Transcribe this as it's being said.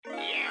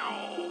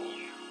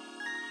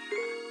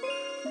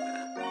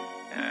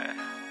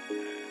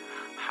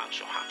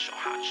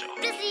Honcho.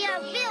 This is your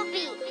Bill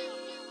beat.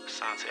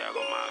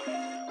 Santiago, man.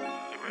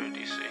 You ready,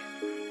 DC?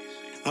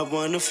 I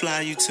wanna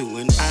fly you to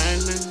an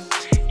island,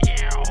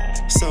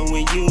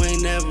 somewhere you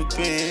ain't never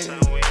been.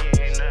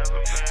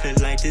 Feel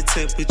like the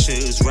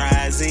temperature's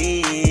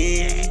rising.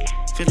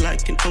 Feel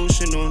like an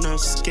ocean on our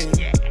skin.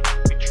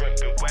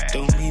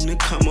 Don't mean to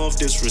come off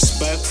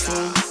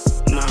disrespectful,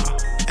 nah.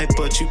 Hey,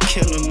 but you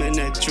kill him in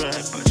that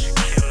dress.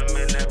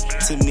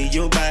 To me,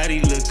 your body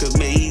look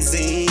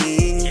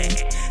amazing,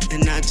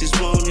 and I just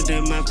want it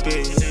in my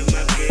bed.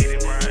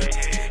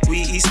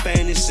 We eat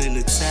Spanish and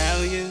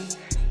Italian,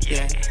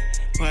 yeah.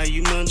 While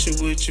you munching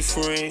with your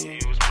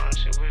friend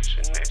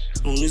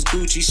on this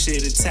Gucci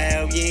shit,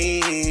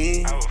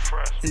 Italian,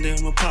 and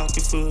then my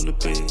pocket full of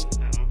bed.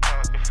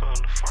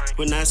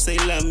 When I say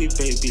love me,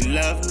 baby,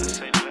 love me,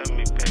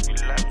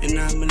 and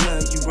I'ma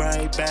love you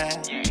right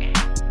back.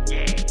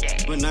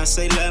 When I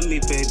say love me,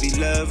 baby,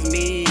 love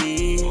me,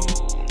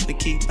 to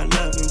keep my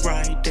loving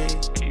right there,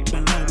 keep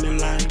my loving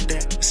like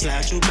that.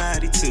 Slide your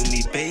body to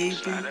me, baby,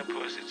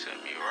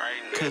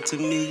 cause to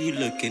me you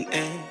looking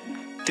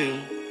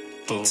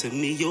edible. To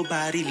me your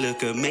body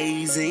look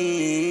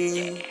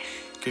amazing,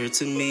 girl,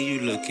 to me you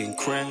look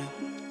incredible.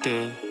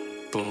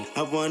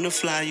 I wanna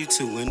fly you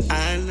to an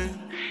island,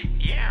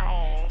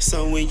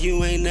 somewhere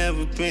you ain't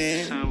never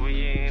been.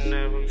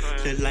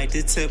 Feel like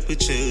the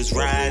temperature's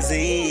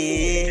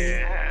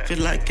rising. Feel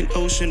like an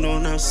ocean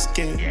on our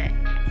skin.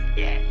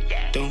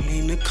 Don't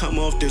mean to come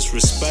off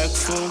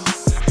disrespectful,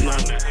 nah.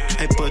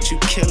 Hey, but you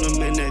kill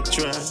him in that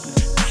dress.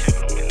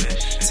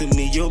 To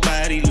me your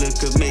body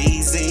look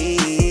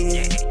amazing,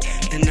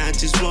 and I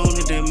just want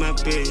it in my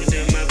bed.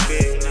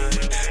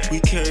 We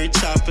carry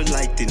chopper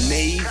like the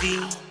Navy,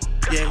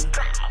 yeah.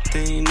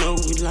 They ain't know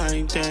we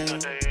like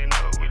that.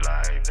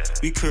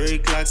 We carry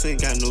Glocks,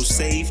 ain't got no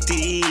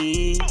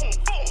safety,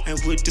 and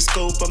with the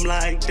scope I'm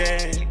like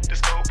that.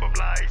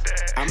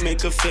 I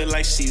make her feel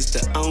like she's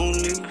the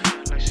only,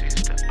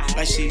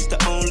 like she's the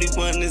only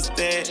one that's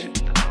there.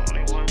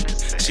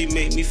 She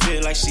make me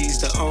feel like she's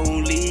the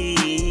only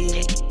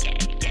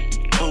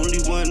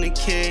one that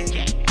care.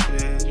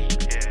 Yeah.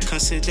 Come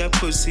sit that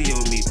pussy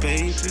on me,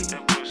 baby,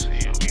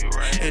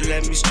 and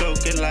let me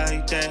stroke it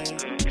like that.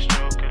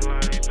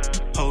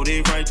 Hold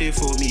it right there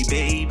for me,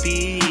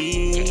 baby.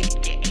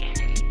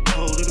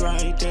 Hold it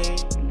right there.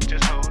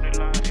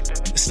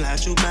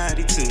 Slide your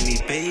body to me,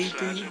 baby,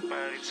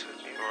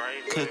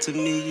 cause to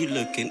me you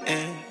looking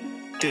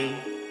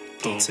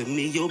edible. To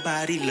me your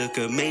body look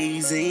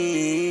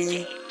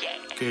amazing,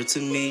 girl, to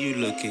me you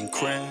look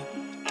incredible.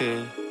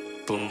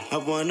 I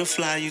wanna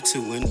fly you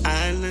to an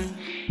island,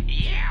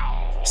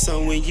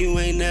 somewhere you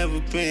ain't never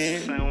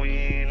been.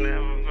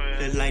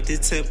 Feel like the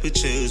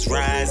temperature's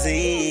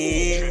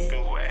rising.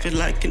 Feel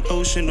like an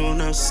ocean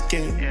on our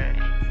skin.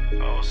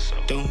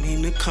 Don't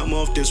mean to come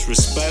off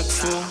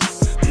disrespectful,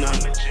 nah.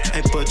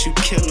 Hey, but you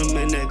kill him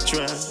in that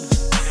dress.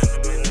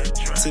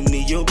 To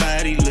me your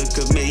body look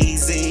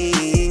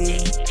amazing,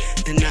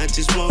 and I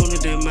just want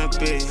it in my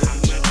bed.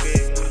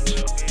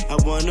 I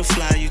wanna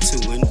fly you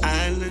to an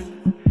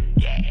island,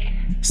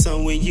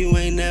 somewhere you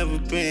ain't never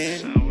been.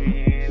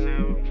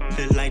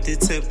 Feel like the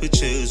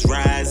temperature's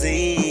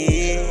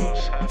rising.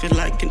 Feel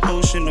like an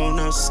ocean on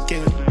our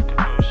skin.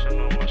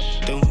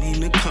 Don't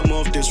mean to come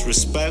off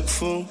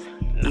disrespectful,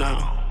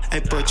 nah.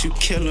 Hey, but you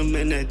kill him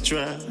in that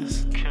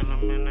dress.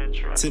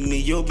 To me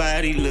your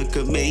body look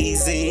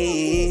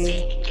amazing,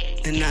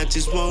 and I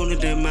just want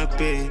it in my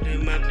bed.